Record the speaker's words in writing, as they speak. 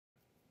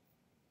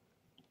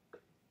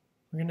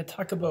We're going to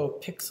talk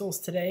about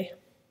pixels today.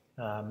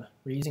 We're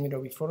using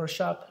Adobe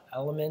Photoshop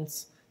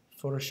Elements.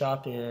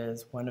 Photoshop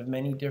is one of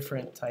many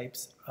different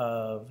types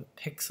of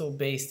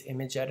pixel-based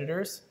image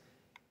editors.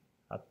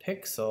 A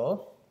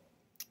pixel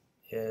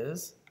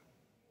is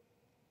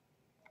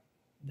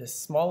the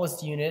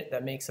smallest unit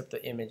that makes up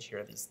the image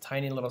here, these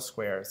tiny little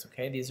squares.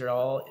 Okay, these are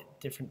all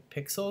different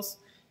pixels,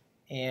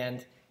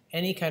 and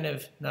any kind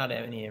of, not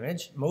any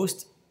image,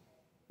 most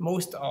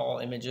all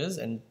images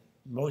and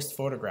most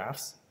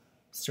photographs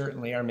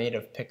certainly are made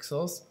of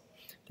pixels.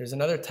 There's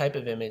another type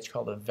of image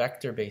called a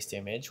vector-based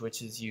image,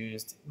 which is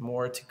used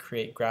more to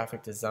create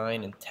graphic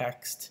design and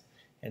text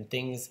and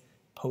things,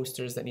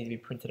 posters that need to be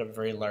printed at a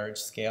very large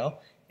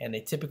scale, and they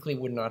typically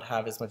would not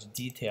have as much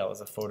detail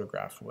as a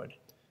photograph would.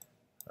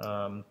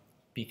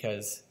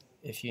 Because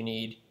if you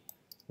need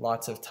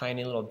lots of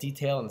tiny little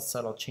detail and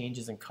subtle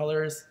changes in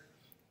colors,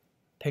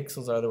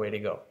 pixels are the way to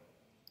go.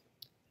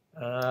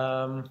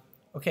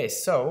 Okay,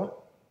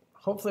 so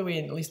hopefully we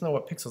at least know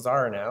what pixels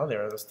are now.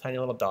 They're those tiny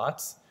little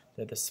dots.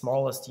 They're the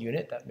smallest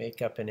unit that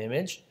make up an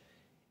image,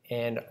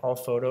 and all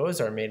photos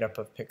are made up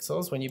of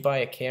pixels. When you buy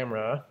a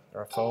camera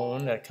or a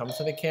phone that comes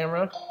with a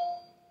camera,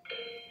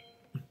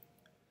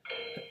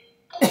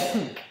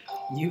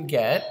 you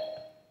get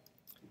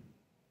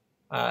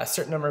a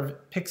certain number of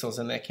pixels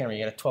in that camera.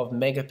 You get a 12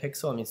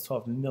 megapixel, it means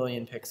 12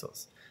 million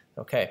pixels.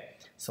 Okay,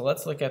 so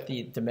let's look at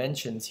the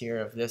dimensions here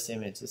of this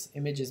image. This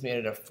image is made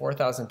out of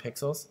 4,000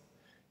 pixels,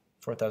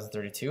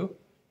 4,032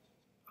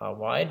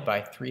 wide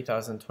by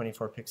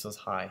 3,024 pixels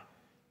high.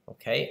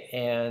 Okay,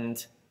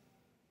 and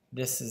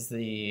this is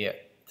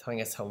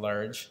telling us how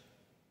large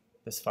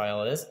this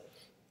file is,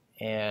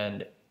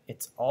 and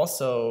it's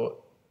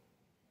also,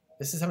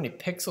 this is how many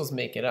pixels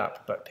make it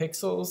up, but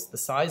pixels, the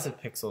size of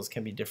pixels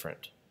can be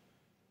different.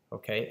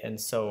 Okay, and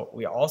so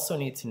we also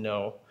need to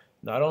know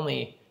not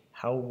only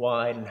how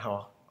wide and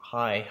how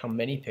high, how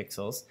many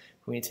pixels,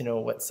 we need to know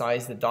what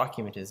size the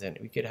document is in.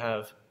 We could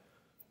have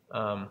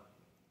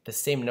the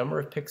same number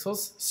of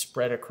pixels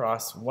spread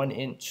across 1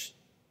 inch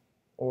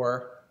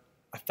or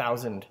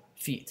 1,000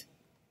 feet.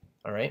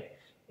 All right,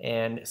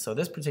 and so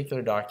this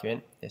particular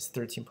document is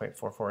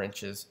 13.44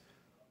 inches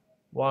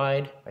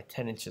wide by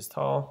 10 inches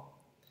tall,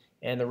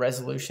 and the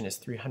resolution is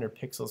 300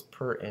 pixels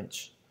per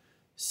inch.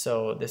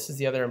 So this is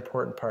the other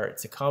important part.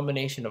 It's a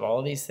combination of all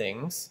of these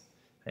things.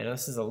 I know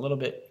this is a little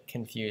bit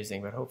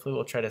confusing, but hopefully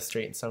we'll try to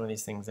straighten some of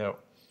these things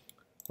out.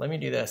 Let me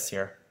do this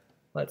here.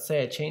 Let's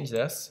say I change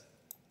this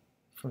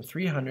from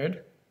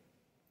 300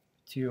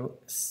 to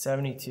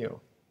 72.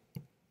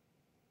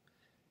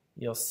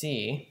 You'll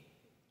see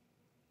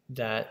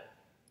that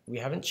we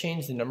haven't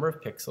changed the number of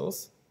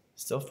pixels,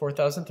 still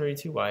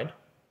 4,032 wide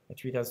and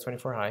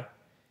 3,024 high,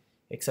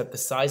 except the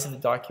size of the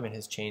document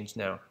has changed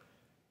now.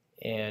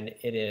 And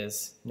it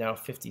is now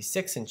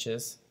 56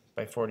 inches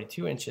by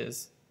 42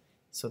 inches.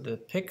 So the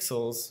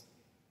pixels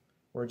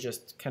were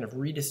just kind of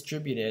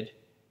redistributed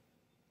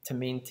to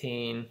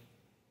maintain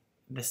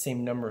the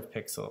same number of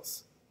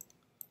pixels.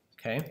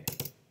 Okay.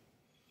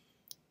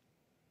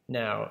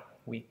 Now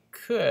we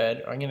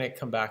could, I'm going to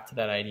come back to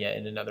that idea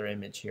in another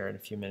image here in a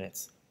few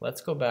minutes.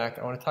 Let's go back.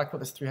 I want to talk about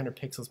this 300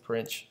 pixels per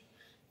inch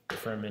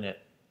for a minute.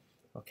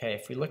 Okay,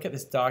 if we look at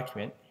this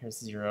document, here's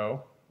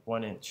 0,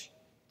 1 inch,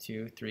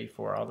 2, 3,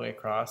 4, all the way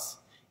across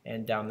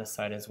and down this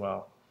side as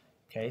well.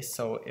 Okay,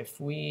 so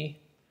if we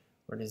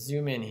were to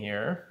zoom in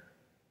here,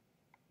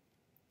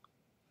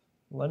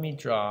 let me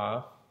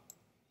draw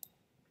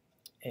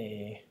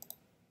a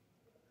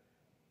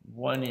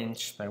 1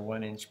 inch by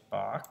 1 inch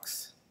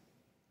box,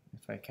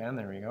 if I can.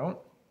 There we go.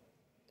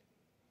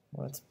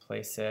 Let's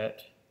place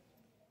it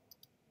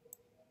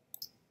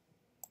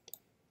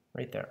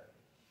right there.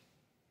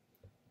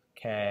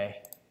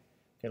 Okay,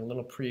 get a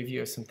little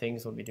preview of some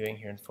things we'll be doing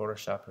here in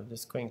Photoshop. I'm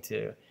just going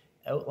to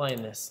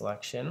outline this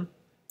selection.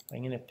 I'm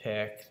going to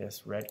pick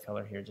this red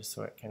color here just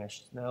so it kind of,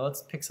 now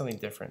let's pick something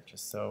different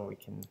just so we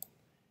can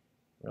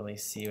really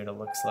see what it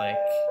looks like.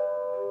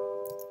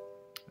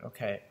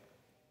 Okay.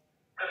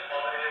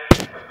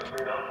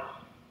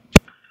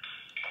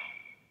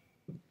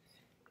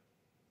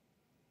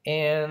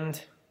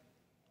 And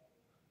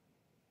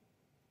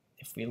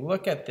if we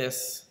look at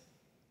this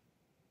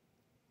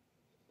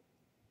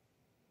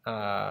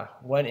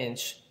 1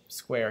 inch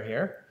square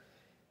here,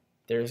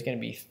 there's going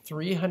to be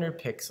 300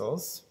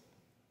 pixels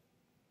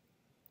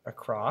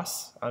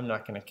across. I'm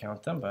not going to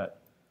count them,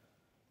 but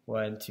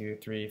 1, 2,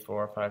 3,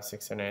 4, 5,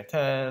 6, 7, 8,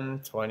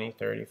 10, 20,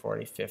 30,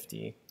 40,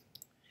 50,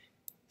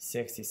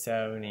 60,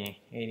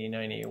 70, 80,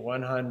 90,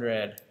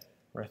 100.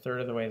 We're a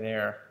third of the way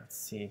there. Let's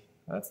see.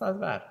 That's not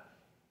bad.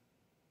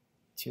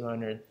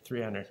 200,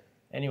 300.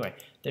 Anyway,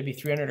 there'd be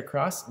 300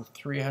 across and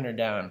 300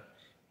 down.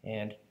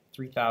 And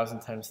 3,000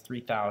 times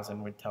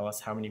 3,000 would tell us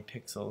how many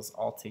pixels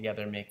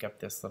altogether make up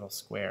this little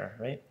square,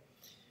 right?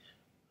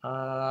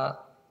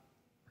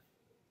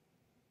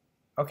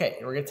 Okay,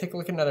 we're going to take a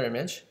look at another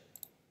image.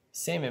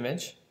 Same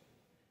image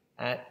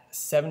at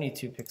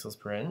 72 pixels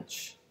per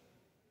inch.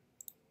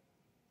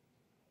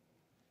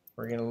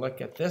 We're going to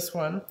look at this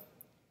one,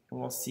 and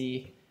we'll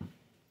see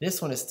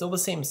This one is still the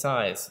same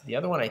size. The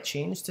other one I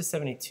changed to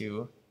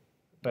 72,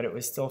 but it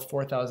was still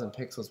 4,000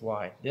 pixels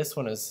wide. This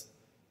one is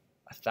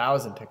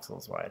 1,000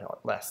 pixels wide,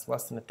 less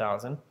than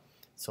 1,000,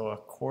 so a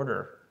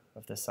quarter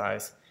of the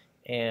size,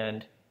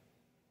 and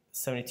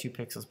 72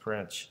 pixels per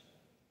inch.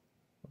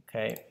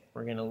 Okay,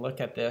 we're going to look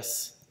at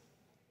this.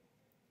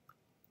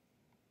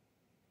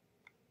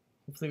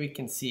 Hopefully we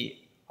can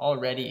see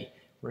already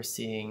we're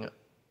seeing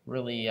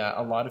really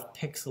a lot of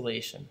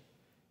pixelation,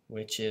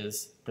 which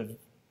is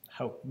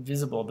how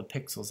visible the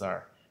pixels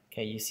are.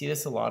 Okay, you see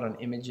this a lot on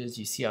images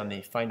you see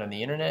find on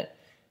the internet.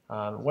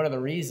 One of the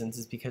reasons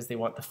is because they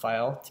want the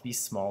file to be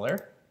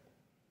smaller.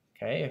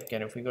 Okay,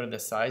 again, if we go to the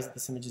size of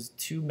this image is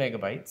 2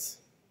 megabytes.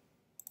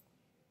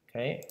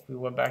 Okay, if we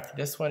went back to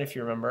this one, if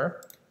you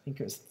remember, I think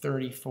it was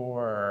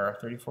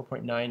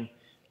 34.9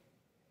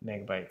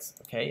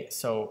 megabytes. Okay,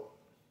 so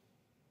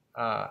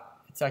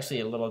it's actually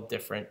a little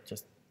different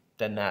just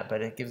than that,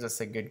 but it gives us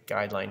a good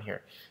guideline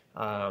here.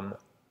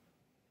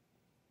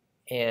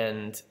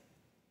 And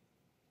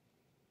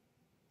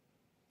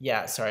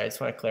yeah, sorry, I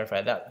just want to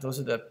clarify that those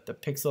are the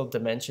pixel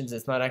dimensions.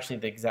 It's not actually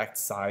the exact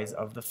size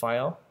of the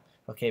file,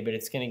 okay, but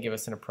it's going to give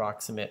us an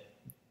approximate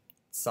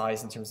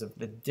size in terms of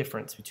the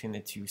difference between the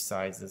two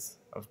sizes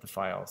of the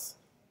files.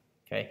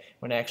 Okay,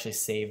 when I actually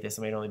save this,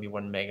 it might only be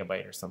 1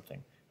 megabyte or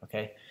something.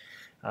 Okay,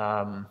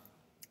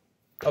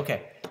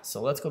 okay,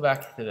 so let's go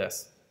back to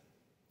this.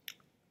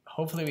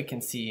 Hopefully we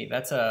can see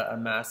that's a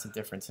massive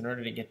difference. In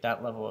order to get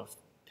that level of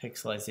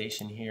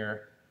pixelization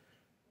here,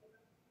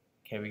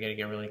 okay, we got to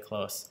get really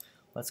close.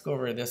 Let's go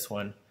over to this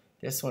one.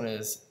 This one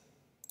is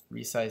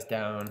resized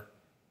down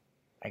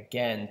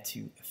again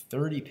to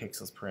 30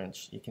 pixels per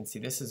inch. You can see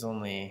this is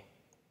only,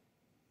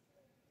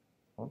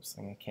 oops,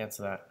 I'm going to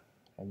cancel that.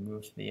 I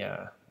moved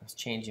I was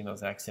changing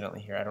those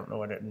accidentally here. I don't know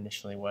what it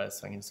initially was,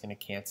 so I'm just going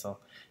to cancel.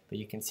 But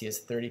you can see it's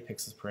 30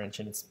 pixels per inch,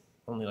 and it's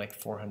only like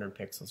 400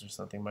 pixels or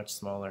something, much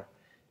smaller.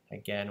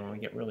 Again, when we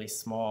get really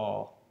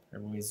small, or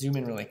when we zoom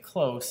in really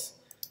close,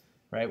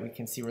 right, we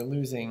can see we're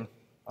losing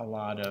a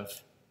lot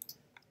of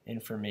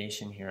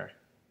information here.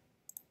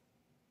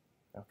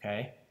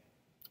 Okay,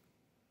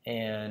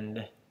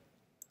 and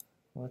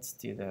let's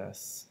do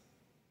this.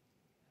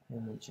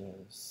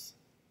 Images.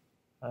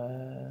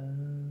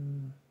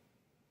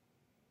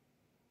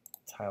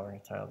 We're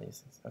going to tile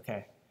these.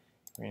 Okay,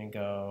 we're going to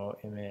go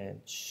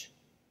image,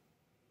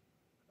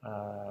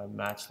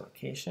 match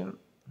location.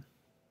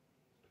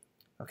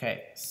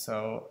 Okay,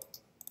 so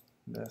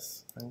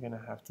this, I'm going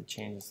to have to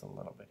change this a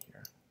little bit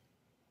here.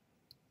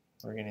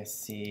 We're going to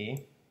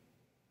see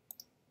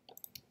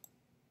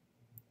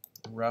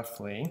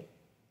roughly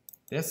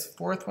this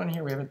fourth one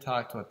here. We haven't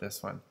talked about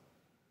this one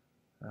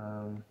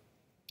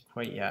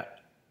quite yet.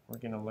 We're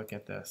going to look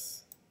at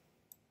this.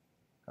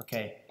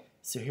 Okay,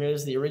 so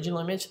here's the original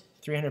image,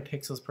 300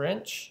 pixels per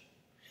inch.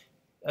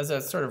 As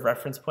a sort of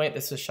reference point,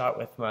 this was shot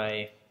with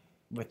my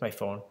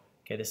phone.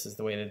 Okay, this is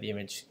the way that the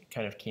image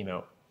kind of came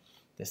out.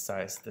 This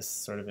size, this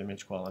sort of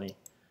image quality.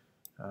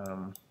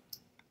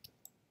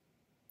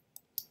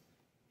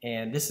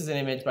 And this is an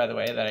image, by the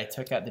way, that I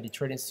took at the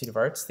Detroit Institute of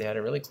Arts. They had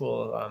a really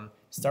cool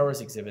Star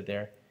Wars exhibit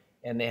there,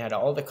 and they had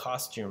all the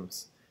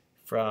costumes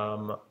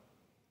from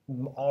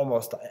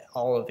almost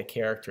all of the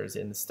characters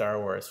in Star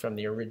Wars, from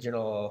the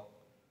original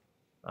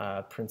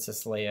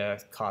Princess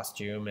Leia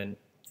costume and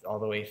all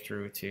the way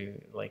through to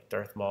like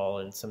Darth Maul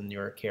and some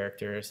newer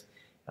characters.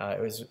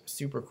 It was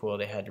super cool.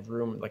 They had a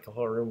room, like a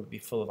whole room would be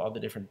full of all the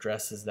different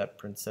dresses that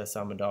Princess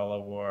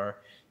Amidala wore,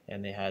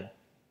 and they had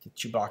the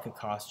Chewbacca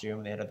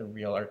costume. They had the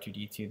real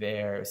R2-D2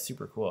 there. It was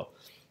super cool.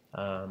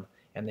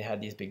 And they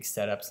had these big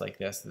setups like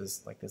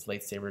this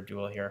lightsaber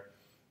duel here.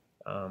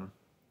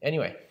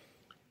 Anyway,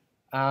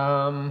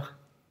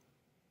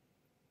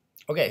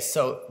 okay,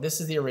 so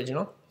this is the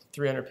original,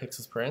 300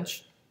 pixels per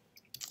inch.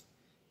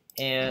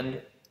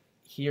 And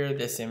here,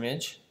 this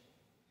image,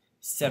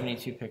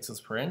 72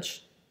 pixels per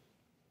inch,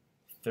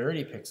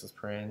 30 pixels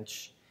per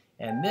inch.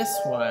 And this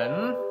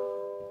one,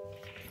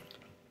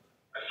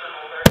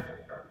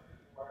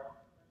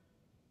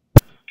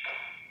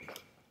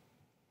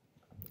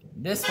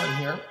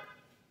 here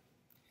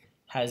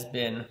has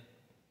been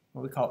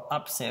what we call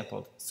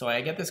upsampled. So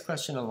I get this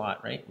question a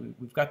lot, right?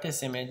 We've got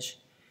this image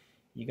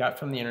you got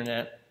from the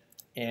internet,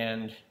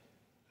 and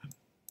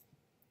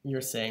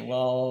you're saying,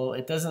 well,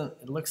 it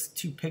looks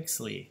too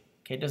pixely.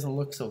 Okay, it doesn't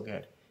look so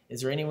good.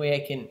 Is there any way I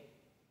can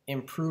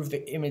improve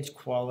the image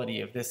quality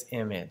of this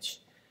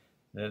image?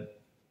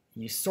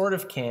 You sort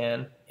of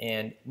can,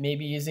 and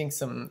maybe using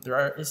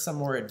there is some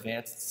more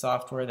advanced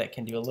software that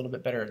can do a little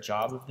bit better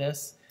job of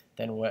this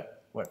than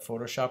what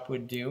Photoshop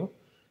would do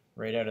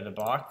right out of the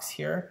box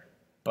here.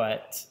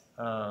 But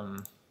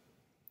I'm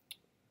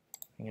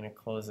going to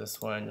close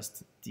this one just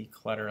to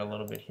declutter a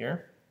little bit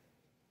here.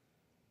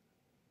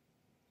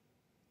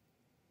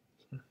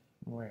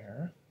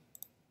 Where?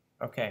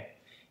 Okay.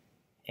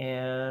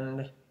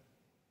 And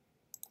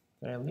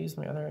did I lose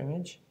my other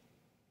image?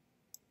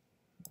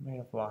 I may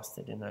have lost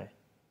it, didn't I?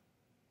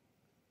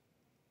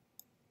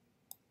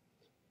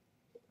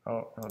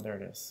 Oh, there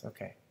it is.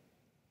 Okay.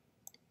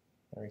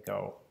 There we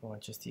go. We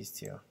want just these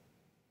two.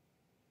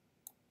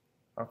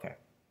 Okay.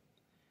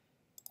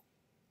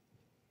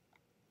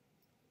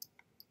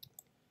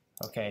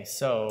 Okay,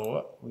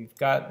 so we've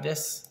got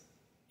this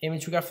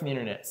image we got from the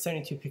internet,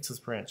 72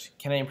 pixels per inch.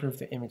 Can I improve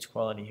the image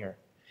quality here?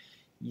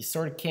 You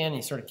sort of can,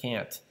 you sort of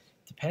can't.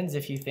 Depends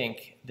if you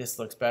think this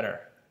looks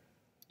better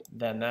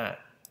than that,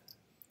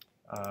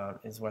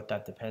 is what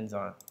that depends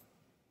on.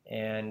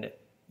 And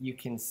you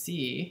can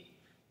see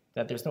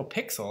that there's no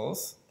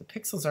pixels. The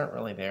pixels aren't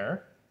really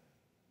there.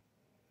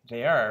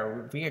 They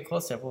are. If we get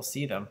close enough, we'll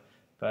see them.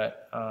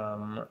 But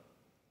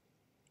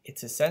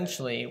it's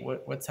essentially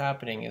what's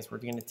happening is we're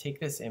going to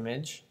take this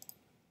image,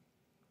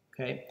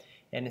 okay,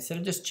 and instead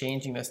of just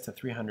changing this to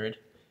 300,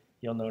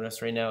 you'll notice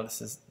right now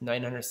this is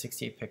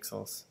 968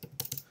 pixels.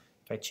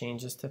 If I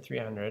change this to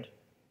 300,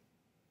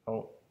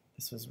 oh,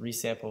 this was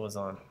resample was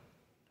on.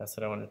 That's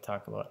what I wanted to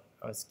talk about.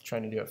 I was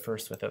trying to do it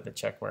first without the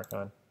check mark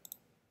on.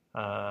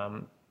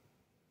 I'm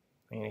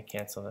going to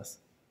cancel this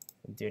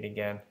and do it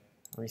again.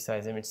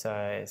 Resize image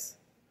size.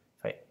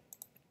 If I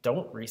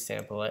don't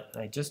resample it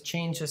and I just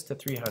change this to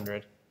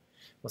 300,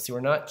 we'll see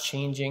we're not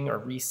changing or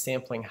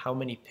resampling how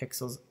many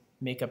pixels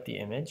make up the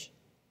image.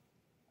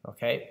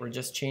 Okay, we're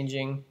just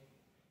changing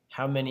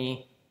how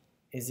many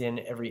is in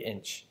every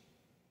inch.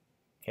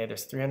 Okay,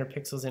 there's 300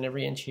 pixels in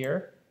every inch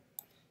here,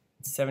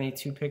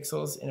 72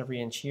 pixels in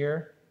every inch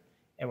here,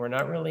 and we're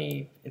not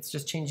really, it's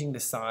just changing the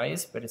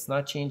size, but it's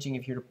not changing.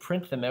 If you were to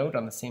print them out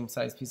on the same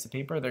size piece of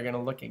paper, they're going to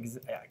look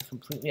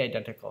completely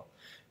identical.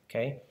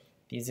 Okay,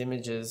 these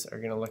images are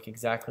going to look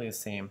exactly the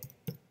same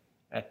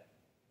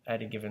at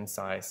a given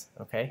size,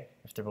 okay,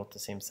 if they're both the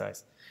same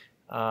size.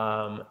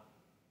 However,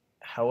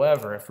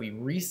 if we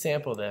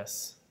resample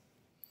this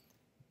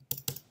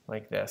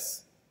like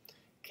this,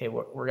 okay,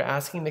 what we're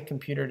asking the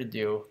computer to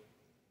do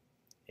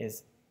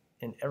is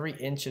in every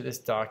inch of this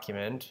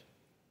document,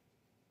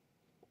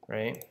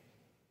 right,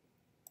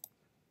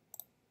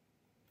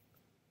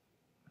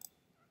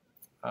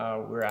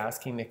 we're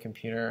asking the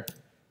computer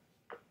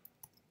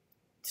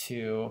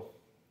to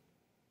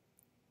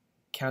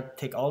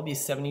take all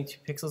these 72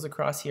 pixels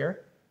across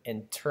here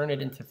and turn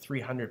it into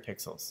 300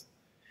 pixels.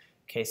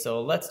 Okay,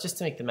 so let's just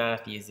to make the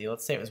math easy,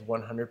 let's say it was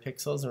 100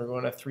 pixels and we're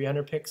going to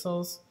 300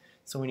 pixels.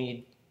 So we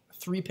need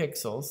 3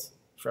 pixels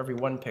for every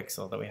 1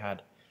 pixel that we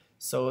had.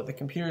 So the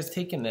computer has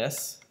taken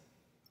this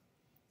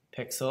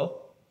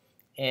pixel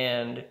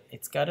and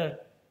it's got to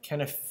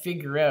kind of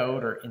figure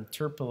out or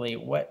interpolate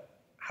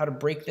how to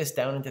break this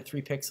down into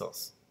 3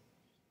 pixels.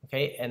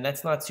 Okay, and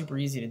that's not super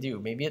easy to do.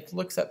 Maybe it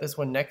looks at this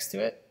one next to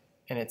it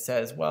and it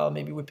says, well,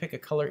 maybe we pick a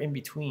color in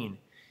between.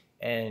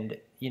 And,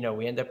 you know,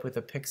 we end up with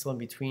a pixel in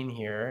between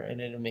here, and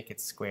it'll make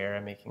it square.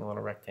 I'm making a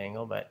little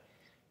rectangle, but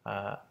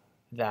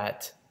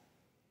that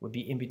would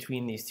be in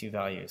between these two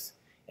values.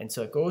 And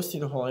so it goes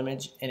through the whole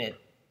image, and it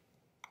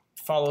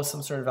follows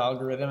some sort of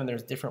algorithm, and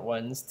there's different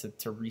ones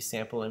to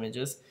resample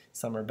images.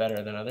 Some are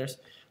better than others.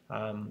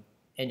 And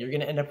you're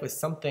going to end up with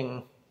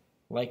something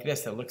like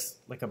this that looks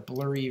like a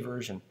blurry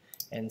version.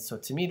 And so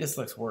to me, this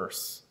looks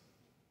worse.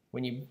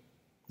 When you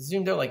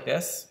zoomed out like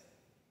this,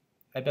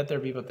 I bet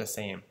they'd be about the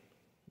same.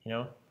 You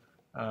know,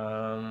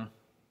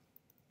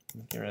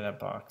 get rid of that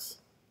box.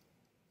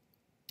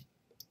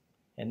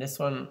 And this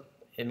one,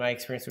 in my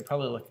experience, would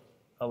probably look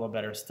a little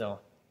better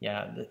still.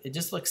 Yeah, it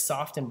just looks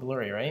soft and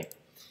blurry, right?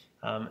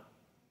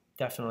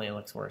 Definitely it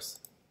looks worse.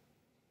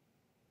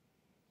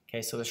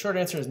 Okay, so the short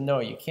answer is no,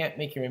 you can't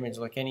make your image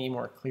look any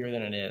more clear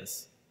than it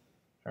is.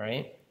 All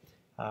right?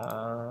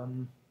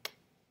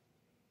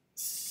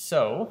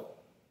 So,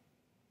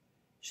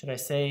 should I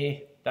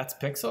say that's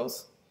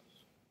pixels?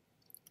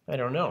 I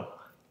don't know.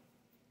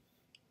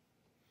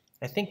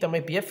 I think that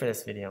might be it for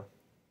this video.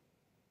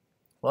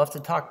 We'll have to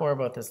talk more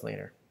about this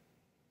later.